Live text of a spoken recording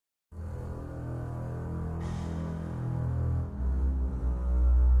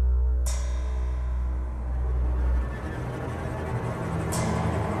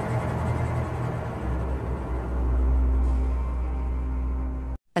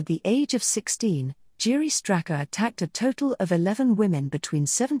At the age of 16, Jiří Straka attacked a total of 11 women between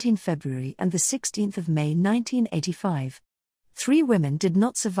 17 February and 16 May 1985. 3 women did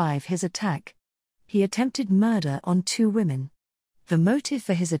not survive his attack. He attempted murder on 2 women. The motive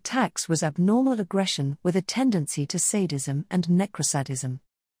for his attacks was abnormal aggression with a tendency to sadism and necrosadism.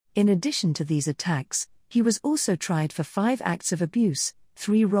 In addition to these attacks, he was also tried for 5 acts of abuse,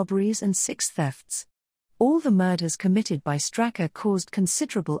 3 robberies and 6 thefts. All the murders committed by Straka caused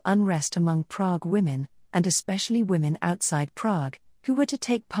considerable unrest among Prague women, and especially women outside Prague, who were to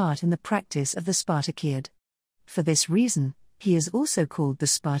take part in the practice of the Spartakiad. For this reason, he is also called the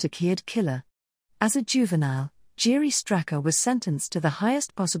Spartakiad Killer. As a juvenile, Jiří Straka was sentenced to the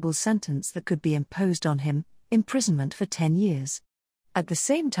highest possible sentence that could be imposed on him, imprisonment for 10 years. At the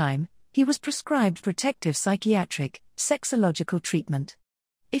same time, he was prescribed protective psychiatric, sexological treatment.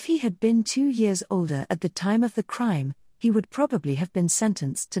 If he had been 2 years older at the time of the crime, he would probably have been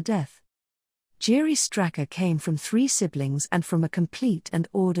sentenced to death. Jiří Straka came from 3 siblings and from a complete and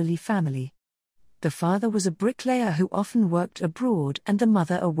orderly family. The father was a bricklayer who often worked abroad and the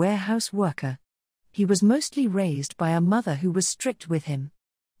mother a warehouse worker. He was mostly raised by a mother who was strict with him.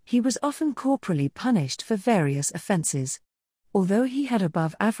 He was often corporally punished for various offenses. Although he had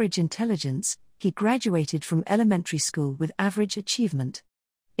above-average intelligence, he graduated from elementary school with average achievement.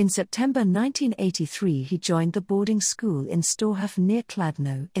 In September 1983 he joined the boarding school in Storhof near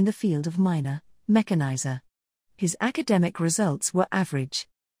Kladno in the field of miner, mechanizer. His academic results were average.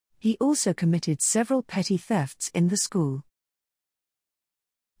 He also committed several petty thefts in the school.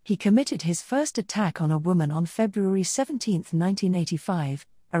 He committed his first attack on a woman on February 17, 1985,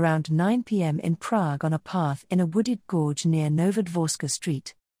 around 9 p.m. in Prague on a path in a wooded gorge near Novodvorska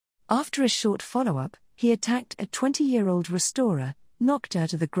Street. After a short follow-up, he attacked a 20-year-old restorer, knocked her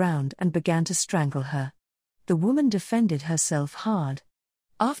to the ground and began to strangle her. The woman defended herself hard.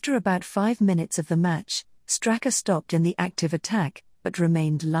 After about 5 minutes of the match, Straka stopped in the active attack, but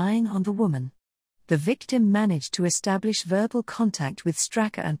remained lying on the woman. The victim managed to establish verbal contact with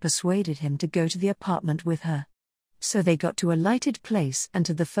Straka and persuaded him to go to the apartment with her. So they got to a lighted place and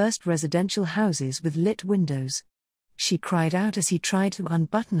to the first residential houses with lit windows. She cried out as he tried to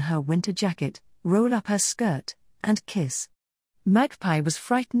unbutton her winter jacket, roll up her skirt, and kiss. Magpie was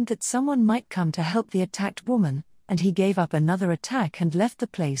frightened that someone might come to help the attacked woman, and he gave up another attack and left the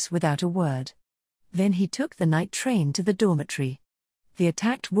place without a word. Then he took the night train to the dormitory. The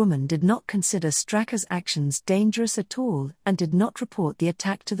attacked woman did not consider Straka's actions dangerous at all and did not report the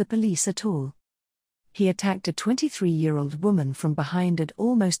attack to the police at all. He attacked a 23-year-old woman from behind at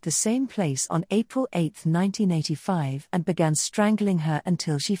almost the same place on April 8, 1985 and began strangling her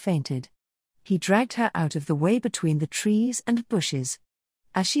until she fainted. He dragged her out of the way between the trees and bushes.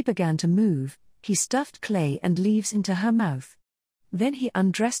 As she began to move, he stuffed clay and leaves into her mouth. Then he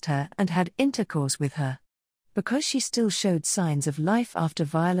undressed her and had intercourse with her. Because she still showed signs of life after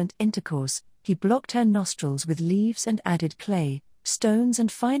violent intercourse, he blocked her nostrils with leaves and added clay, stones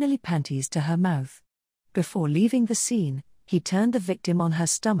and finally panties to her mouth. Before leaving the scene, he turned the victim on her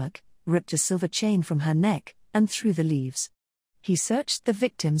stomach, ripped a silver chain from her neck, and threw the leaves. He searched the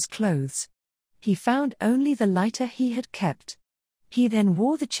victim's clothes. He found only the lighter he had kept. He then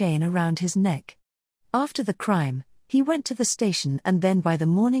wore the chain around his neck. After the crime, he went to the station and then by the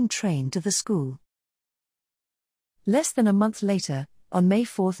morning train to the school. Less than a month later, on May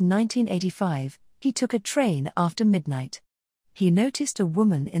 4, 1985, he took a train after midnight. He noticed a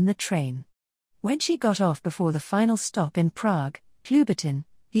woman in the train. When she got off before the final stop in Prague, Hlubotín,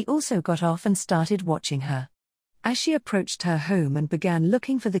 he also got off and started watching her. As she approached her home and began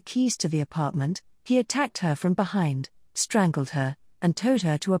looking for the keys to the apartment, he attacked her from behind, strangled her, and towed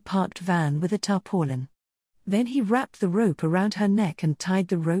her to a parked van with a tarpaulin. Then he wrapped the rope around her neck and tied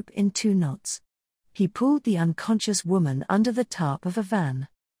the rope in 2 knots. He pulled the unconscious woman under the tarp of a van.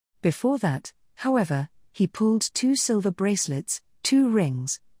 Before that, however, he pulled 2 silver bracelets, 2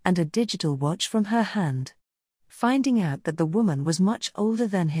 rings, and a digital watch from her hand. Finding out that the woman was much older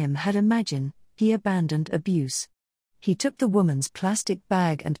than him had imagined, he abandoned abuse. He took the woman's plastic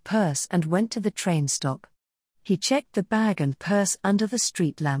bag and purse and went to the train stop. He checked the bag and purse under the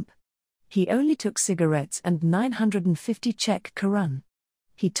street lamp. He only took cigarettes and 950 Czech korun.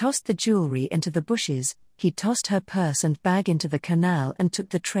 He tossed the jewelry into the bushes, he tossed her purse and bag into the canal and took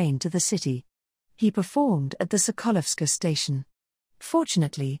the train to the city. He performed at the Sokolovska station.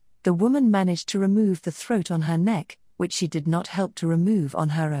 Fortunately, the woman managed to remove the throat on her neck, which she did not help to remove on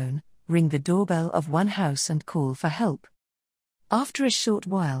her own, ring the doorbell of one house and call for help. After a short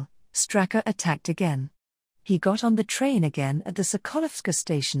while, Straka attacked again. He got on the train again at the Sokolovska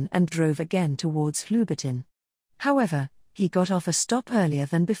station and drove again towards Hlubotín. However, he got off a stop earlier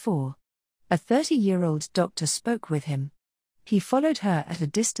than before. A 30-year-old doctor spoke with him. He followed her at a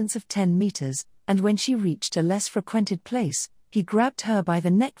distance of 10 meters, and when she reached a less frequented place, he grabbed her by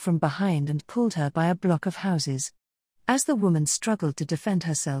the neck from behind and pulled her by a block of houses. As the woman struggled to defend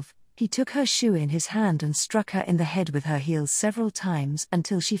herself, he took her shoe in his hand and struck her in the head with her heels several times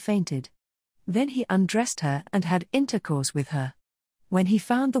until she fainted. Then he undressed her and had intercourse with her. When he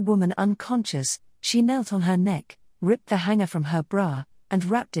found the woman unconscious, she knelt on her neck, ripped the hanger from her bra, and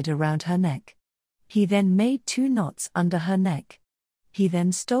wrapped it around her neck. He then made 2 knots under her neck. He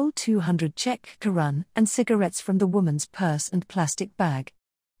then stole 200 Czech korun and cigarettes from the woman's purse and plastic bag.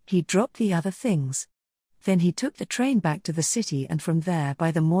 He dropped the other things. Then he took the train back to the city and from there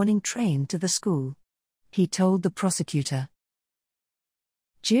by the morning train to the school. He told the prosecutor.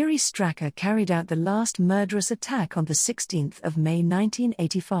 Jiří Straka carried out the last murderous attack on the 16th of May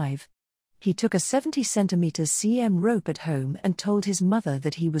 1985. He took a 70 cm rope at home and told his mother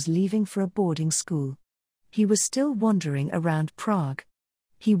that he was leaving for a boarding school. He was still wandering around Prague.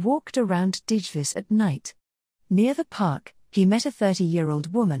 He walked around Dijvis at night. Near the park, he met a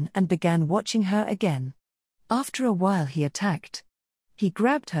 30-year-old woman and began watching her again. After a while he attacked. He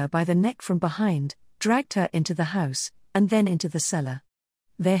grabbed her by the neck from behind, dragged her into the house, and then into the cellar.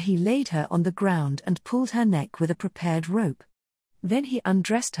 There he laid her on the ground and pulled her neck with a prepared rope. Then he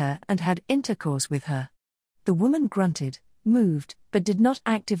undressed her and had intercourse with her. The woman grunted, moved, but did not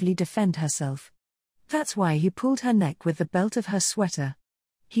actively defend herself. That's why he pulled her neck with the belt of her sweater.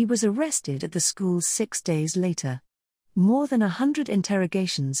 He was arrested at the school 6 days later. More than 100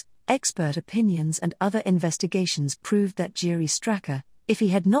 interrogations, expert opinions and other investigations proved that Jiří Straka, if he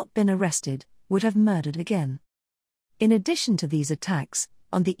had not been arrested, would have murdered again. In addition to these attacks,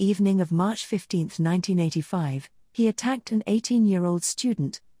 on the evening of March 15, 1985, he attacked an 18-year-old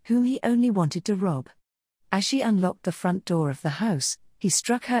student, whom he only wanted to rob. As she unlocked the front door of the house, he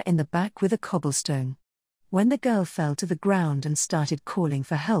struck her in the back with a cobblestone. When the girl fell to the ground and started calling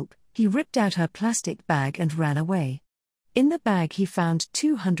for help, he ripped out her plastic bag and ran away. In the bag he found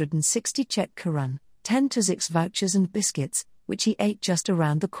 260 Czech korun, 10 Tuziks vouchers and biscuits, which he ate just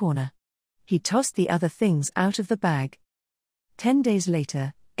around the corner. He tossed the other things out of the bag. 10 days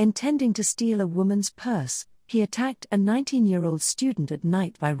later, intending to steal a woman's purse, he attacked a 19-year-old student at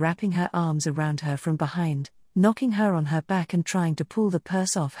night by wrapping her arms around her from behind, knocking her on her back and trying to pull the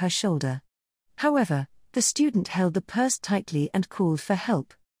purse off her shoulder. However, the student held the purse tightly and called for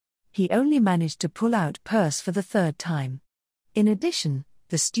help. He only managed to pull out purse for the 3rd time. In addition,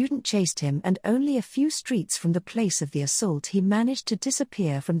 the student chased him and only a few streets from the place of the assault he managed to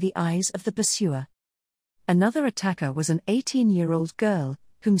disappear from the eyes of the pursuer. Another attacker was an 18-year-old girl,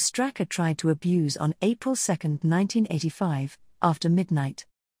 whom Straka tried to abuse on April 2, 1985, after midnight.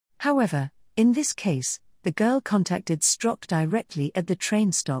 However, in this case, the girl contacted Straka directly at the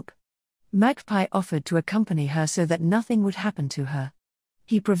train stop. Magpie offered to accompany her so that nothing would happen to her.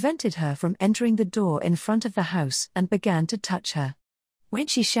 He prevented her from entering the door in front of the house and began to touch her. When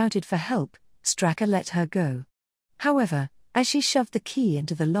she shouted for help, Straka let her go. However, as she shoved the key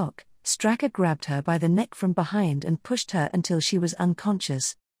into the lock, Straka grabbed her by the neck from behind and pushed her until she was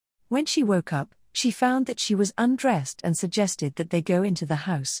unconscious. When she woke up, she found that she was undressed and suggested that they go into the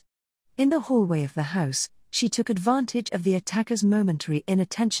house. In the hallway of the house, she took advantage of the attacker's momentary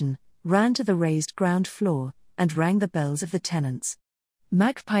inattention, ran to the raised ground floor, and rang the bells of the tenants.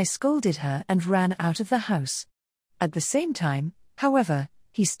 Magpie scolded her and ran out of the house. At the same time, however,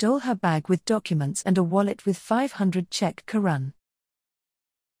 he stole her bag with documents and a wallet with 500 Czech korun.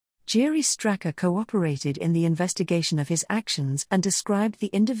 Jiří Straka cooperated in the investigation of his actions and described the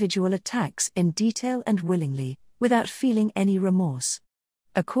individual attacks in detail and willingly, without feeling any remorse.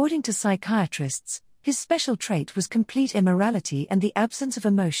 According to psychiatrists, his special trait was complete immorality and the absence of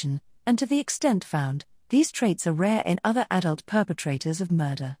emotion, and to the extent found, these traits are rare in other adult perpetrators of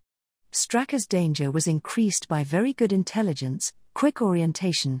murder. Straka's danger was increased by very good intelligence, quick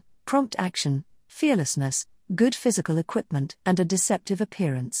orientation, prompt action, fearlessness, good physical equipment, and a deceptive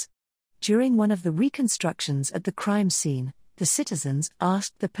appearance. During one of the reconstructions at the crime scene, the citizens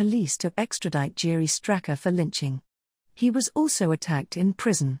asked the police to extradite Jiří Straka for lynching. He was also attacked in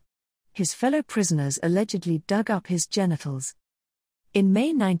prison. His fellow prisoners allegedly dug up his genitals. In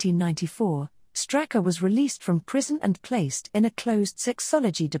May 1994, Straka was released from prison and placed in a closed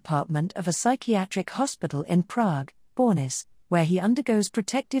sexology department of a psychiatric hospital in Prague, Bornis, where he undergoes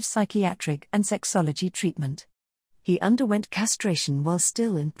protective psychiatric and sexology treatment. He underwent castration while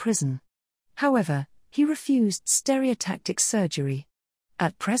still in prison. However, he refused stereotactic surgery.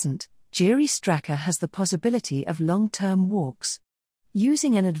 At present, Jiří Straka has the possibility of long-term walks.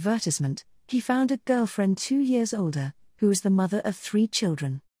 Using an advertisement, he found a girlfriend 2 years older, who was the mother of 3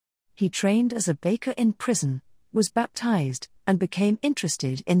 children. He trained as a baker in prison, was baptized, and became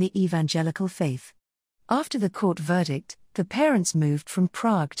interested in the evangelical faith. After the court verdict, the parents moved from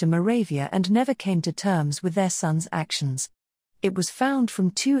Prague to Moravia and never came to terms with their son's actions. It was found from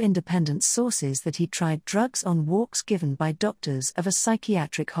 2 independent sources that he tried drugs on walks given by doctors of a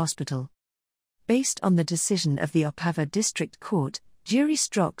psychiatric hospital. Based on the decision of the Opava District Court, Jiří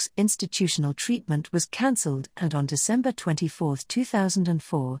Straka's institutional treatment was cancelled, and on December 24,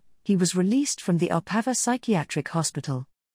 2004, he was released from the Opava Psychiatric Hospital.